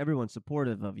 I mean, everyone's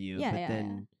supportive of you, Yeah, but yeah,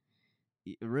 then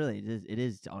really it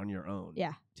is on your own.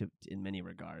 Yeah. To in many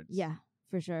regards. Yeah,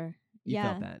 for sure. You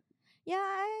yeah. felt that. Yeah,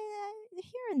 I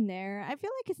here and there. I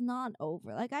feel like it's not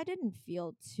over. Like I didn't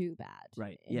feel too bad.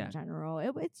 Right, In yeah. general,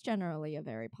 it's generally a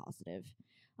very positive.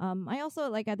 I also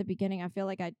like at the beginning, I feel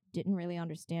like I didn't really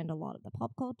understand a lot of the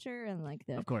pop culture and like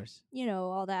the Of course.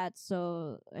 all that.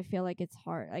 So I feel like it's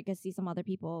hard. Like I see some other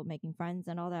people making friends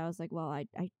and all that. I was like, well, I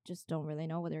just don't really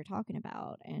know what they're talking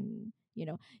about. And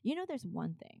there's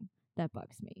one thing that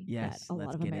bugs me Yes, that a lot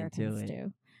let's of get into Americans it.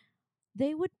 do.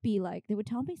 They would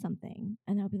tell me something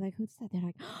and I'll be like, who's that? They're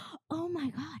like, oh my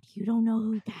God, you don't know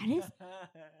who that is?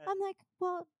 I'm like,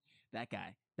 well, that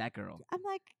guy, that girl. I'm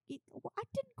like, I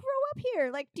didn't grow up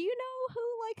here. Like, do you know who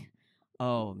like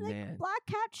Oh like man. Black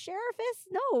Cat Sheriff is?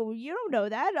 No, you don't know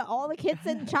that. All the kids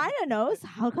in China knows.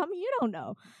 How come you don't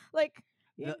know? Like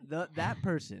That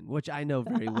person, which I know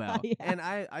very well, Yeah. and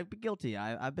I've been guilty.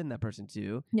 I've been that person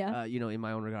too. Yeah. In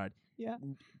my own regard. Yeah.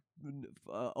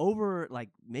 Over like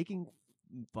making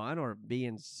fun or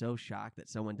being so shocked that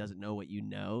someone doesn't know what you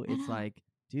know. It's like,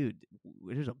 dude,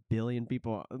 there's a billion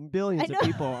people, billions of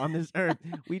people on this earth.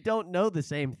 We don't know the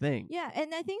same thing. Yeah,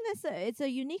 and I think it's a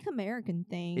unique American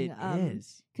thing. It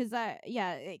is. Because I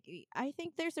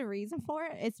think there's a reason for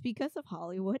it. It's because of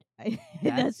Hollywood.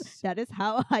 That is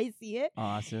how I see it.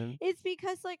 Awesome. It's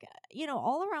because like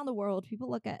all around the world,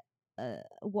 people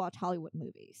watch Hollywood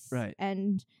movies, Right?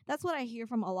 And that's what I hear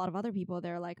from a lot of other people.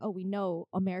 They're like, "Oh, we know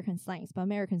American slangs, but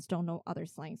Americans don't know other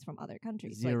slangs from other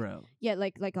countries." Zero.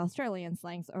 Like Australian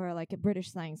slangs or like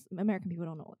British slangs. American people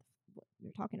don't know what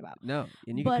you're talking about. No,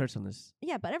 and you can curse on this.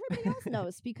 Yeah, but everybody else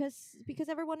knows because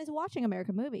everyone is watching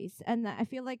American movies, and I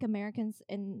feel like Americans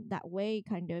in that way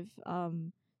kind of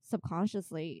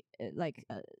subconsciously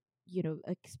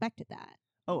expected that.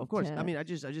 Oh, of course. I to- mean, I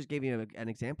just gave you an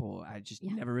example. I just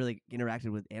Yeah. never really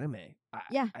interacted with anime.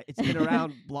 Yeah. It's been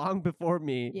around long before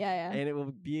me, Yeah. and it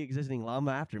will be existing long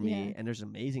after me. Yeah. And there's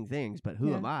amazing things, but who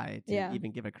Yeah. am I to Yeah.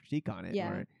 even give a critique on it?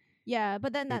 Yeah. Or Yeah,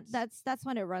 but then It's- that's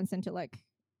when it runs into like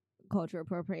cultural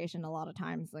appropriation. A lot of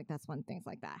times, like that's when things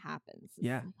like that happens. It's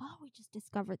Yeah. like, oh, we just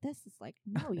discovered this. It's like,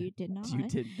 no, you did not. you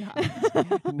did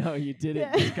not. No, you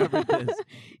didn't discover this.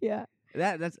 Yeah.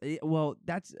 That's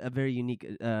a very unique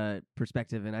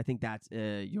perspective, and I think that's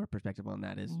your perspective on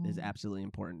that is Mm. absolutely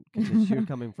important because you're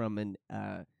coming from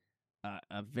a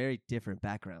very different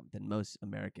background than most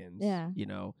Americans. Yeah.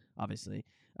 Obviously,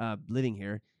 living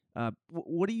here.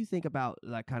 What do you think about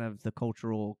like kind of the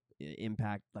cultural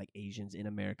impact like Asians in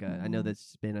America? I know Mm.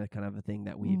 that's been a kind of a thing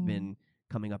that we've Mm. been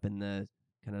coming up in the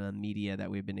kind of the media that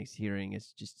we've been hearing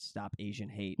is just stop Asian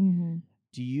hate. Mm-hmm.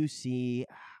 Do you see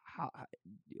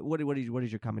what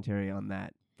is your commentary on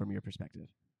that from your perspective?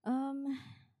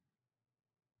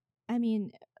 I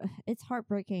mean, it's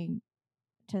heartbreaking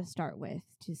to start with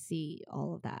to see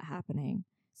all of that happening.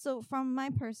 So from my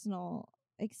personal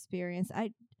experience,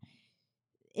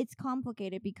 it's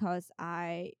complicated because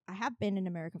I have been in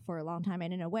America for a long time,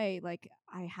 and in a way, like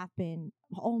I have been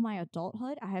all my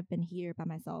adulthood, I have been here by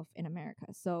myself in America.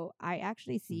 So I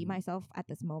actually see Mhm. myself at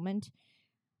this moment,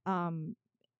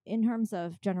 in terms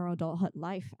of general adulthood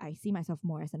life, I see myself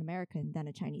more as an American than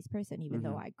a Chinese person, even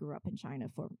though Mhm. I grew up in China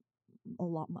for a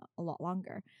lot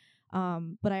longer.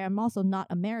 But I am also not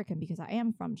American because I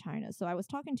am from China. So I was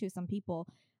talking to some people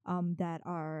that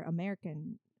are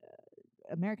American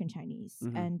Chinese,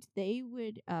 Mhm. and they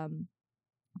would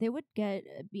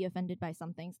be offended by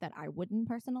some things that I wouldn't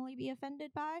personally be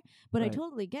offended by, but I Right.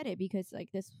 totally get it because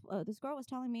like this girl was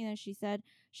telling me that she said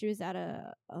she was at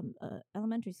a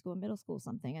elementary school, middle school,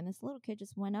 something, and this little kid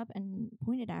just went up and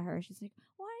pointed at her. She's like,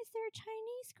 "Why is there a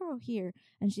Chinese girl here?"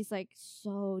 And she's like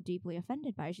so deeply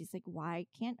offended by it. She's like,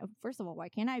 first of all, why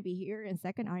can't I be here? And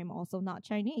second, I'm also not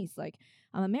Chinese. Like,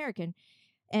 I'm American.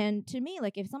 And to me,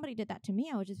 like if somebody did that to me,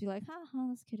 I would just be like,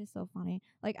 this kid is so funny.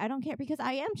 Like I don't care because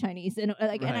I am Chinese and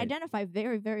and Right. identify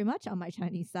very, very much on my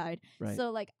Chinese side. Right.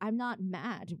 So like I'm not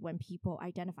mad when people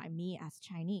identify me as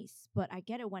Chinese, but I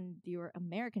get it when you're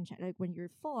American, like when you're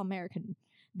full American,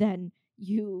 then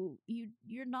you're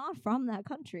not from that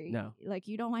country. No. Like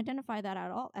you don't identify that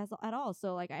at all.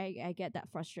 So like I get that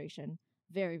frustration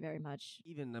very, very much.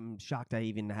 Even I'm shocked I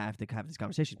even have to have this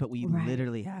conversation, but we Right.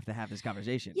 literally have to have this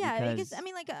conversation. Yeah, because I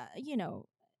mean, like,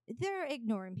 they're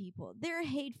ignorant people. They're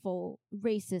hateful,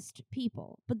 racist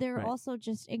people, but they're Right. also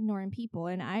just ignorant people.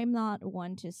 And I'm not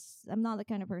one to. I'm not the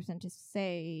kind of person to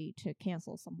say to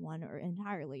cancel someone or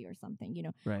entirely or something.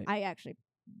 right. I actually.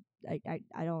 I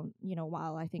don't,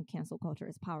 while I think cancel culture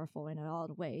is powerful in a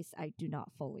lot of ways, I do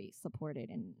not fully support it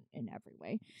in every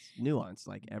way. It's nuanced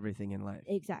like everything in life.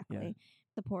 Exactly.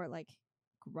 Support like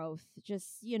growth,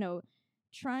 just,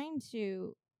 trying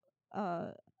to,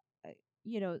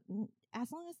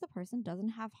 as long as the person doesn't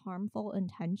have harmful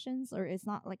intentions or is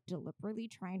not like deliberately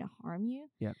trying to harm you.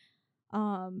 Yep.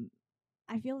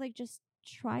 I feel like just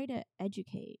try to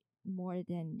educate more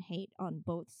than hate on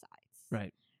both sides.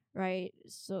 Right. Right.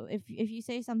 So if you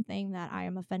say something that I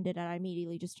am offended at, I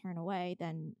immediately just turn away,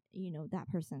 then, that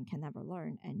person can never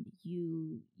learn and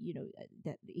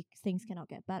things cannot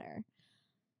get better.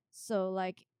 So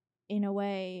like in a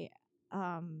way,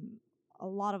 a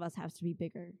lot of us have to be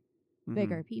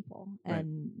bigger people Right.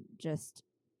 and just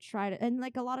try to, and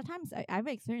like a lot of times I've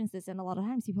experienced this, and a lot of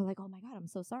times people are like, oh my God, I'm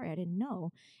so sorry, I didn't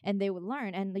know. And they would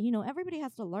learn, and everybody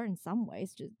has to learn some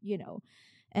ways, just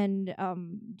and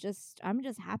I'm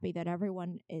just happy that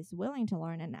everyone is willing to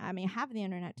learn, and I mean have the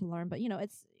internet to learn, but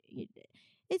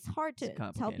it's hard to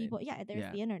tell complicated. people,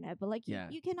 there's the internet, but like Yeah.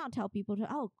 you cannot tell people to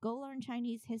go learn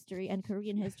Chinese history and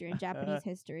Korean history and Japanese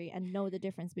history and know the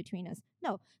difference between us.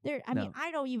 No, I mean,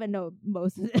 I don't even know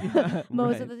most of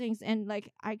Right. of the things, and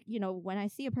like I when I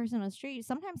see a person on the street,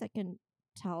 sometimes I can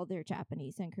tell they're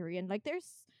Japanese and Korean. Like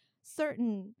there's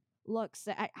certain looks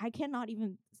that I cannot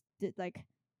even like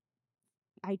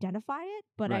identify it,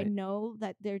 but I Right. know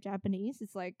that they're Japanese.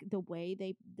 It's like the way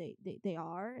they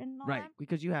are and all Right. that.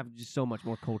 Because you have just so much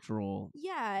more cultural.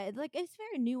 Yeah, like it's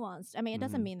very nuanced. I mean, it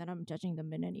doesn't Mhm. mean that I'm judging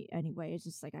them in any way. It's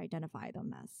just like I identify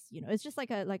them as, it's just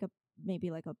like a maybe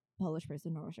like a Polish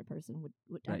person or Russian person would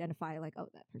Right. identify like, oh,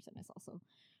 that person is also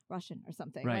Russian or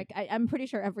something. Right. Like I'm pretty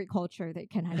sure every culture they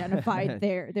can identify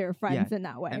their friends in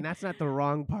that way. And that's not the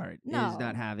wrong part. No. Is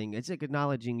not having. It's like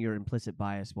acknowledging your implicit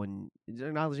bias when it's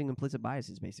acknowledging implicit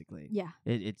biases basically. Yeah.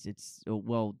 It's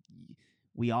well,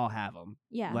 we all have them,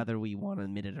 Yeah. whether we want to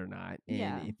admit it or not. And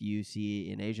Yeah. if you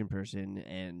see an Asian person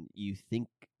and you think,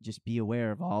 just be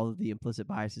aware of all of the implicit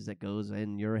biases that goes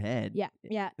in your head. Yeah.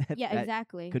 Yeah. Yeah. That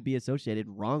Exactly. could be associated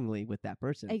wrongly with that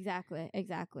person.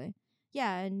 Exactly.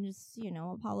 Yeah, and just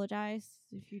apologize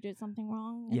if you did something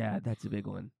wrong. and, Yeah, that's a big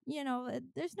one.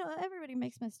 there's no everybody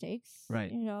makes mistakes.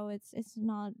 Right. It's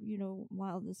not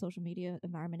while the social media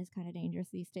environment is kind of dangerous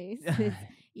these days. It's,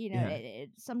 Yeah.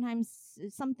 sometimes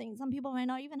some people might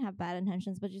not even have bad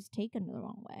intentions, but just taken the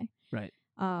wrong way. Right.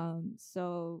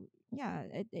 So yeah,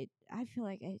 I feel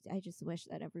like I just wish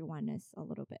that everyone is a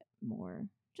little bit more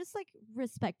just like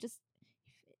respect. Just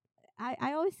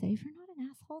I always say, if you're not an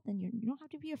asshole, then you don't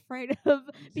have to be afraid of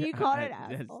being called an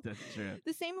asshole. That's true.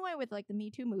 The same way with like the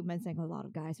Me Too movement, saying a lot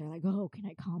of guys are like, "Oh, can I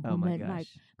Oh my compliment gosh.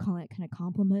 can I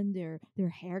compliment their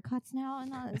haircuts now?"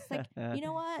 And it's like, you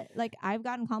know what? Like I've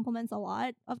gotten compliments a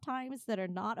lot of times that are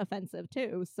not offensive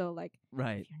too. So like,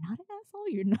 Right. if you're not an asshole,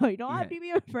 you don't have to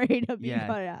be afraid of being Yeah.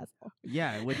 called an asshole.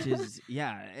 Yeah, which is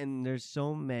and there's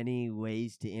so many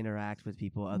ways to interact with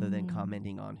people other than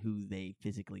commenting on who they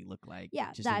physically look like.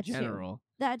 Yeah, just that in general.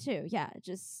 That too. Yeah,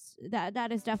 just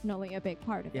that is definitely a big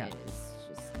part of Yeah. it. Is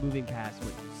just Moving past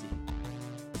what you see.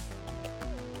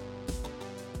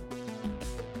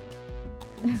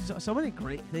 So many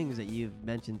great things that you've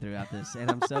mentioned throughout this, and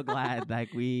I'm so glad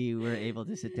like we were able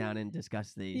to sit down and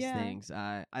discuss these things.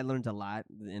 I learned a lot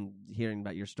in hearing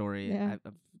about your story. Yeah.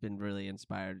 I've been really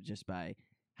inspired just by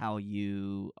how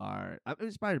you are. I'm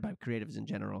inspired by creatives in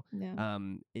general. Yeah.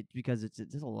 Because it's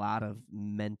a lot of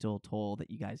mental toll that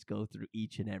you guys go through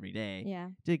each and every day Yeah.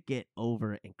 to get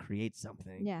over and create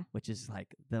something. Yeah. Which is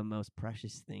like the most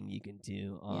precious thing you can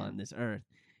do on Yeah. this earth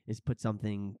is put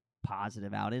something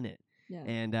positive out in it. Yeah.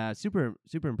 And super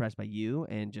impressed by you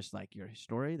and just like your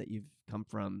story that you've come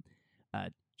from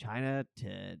China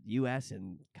to U.S.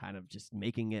 and kind of just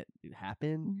making it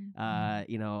happen. I'm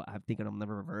thinking I'll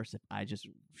never reverse if I just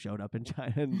showed up in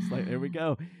China and it's like, there we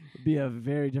go. It'd be a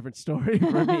very different story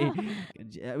for me.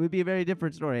 It would be a very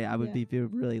different story. I would feel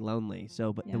really lonely.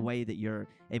 So, but the way that you're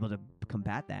able to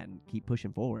combat that and keep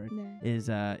pushing forward is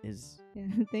yeah.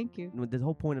 Thank you. the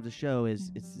whole point of the show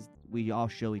is we all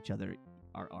show each other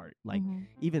our art. Like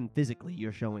even physically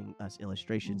you're showing us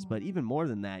illustrations, but even more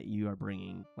than that, you are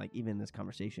bringing, like, even this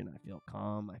conversation, I feel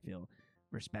calm, I feel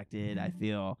respected, I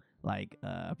feel like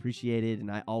appreciated, and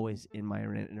I always, in my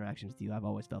interactions with you, I've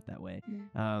always felt that way.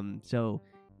 So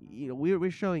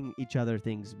we're showing each other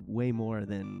things way more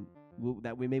than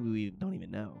that we don't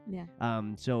even know.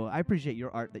 So I appreciate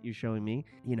your art that you're showing me,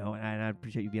 and I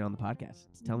appreciate you being on the podcast.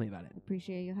 Tell me about it.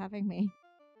 Appreciate you having me.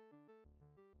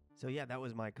 So yeah, that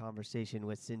was my conversation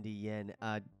with Cindy Yen.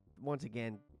 Once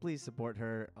again, please support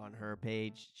her on her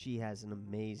page. She has an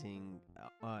amazing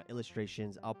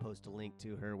illustrations. I'll post a link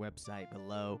to her website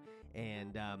below.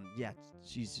 And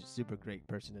she's a super great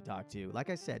person to talk to. Like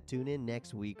I said, tune in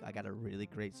next week. I got a really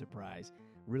great surprise.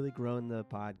 Really growing the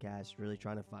podcast, really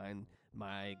trying to find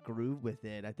my groove with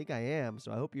it. I think I am,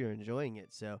 so I hope you're enjoying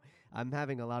it. So I'm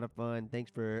having a lot of fun.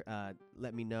 Thanks for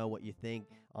letting me know what you think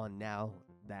on Now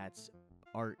That's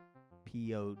Art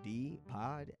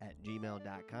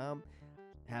pod@gmail.com.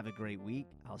 Have a great week.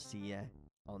 I'll see you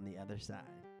on the other side.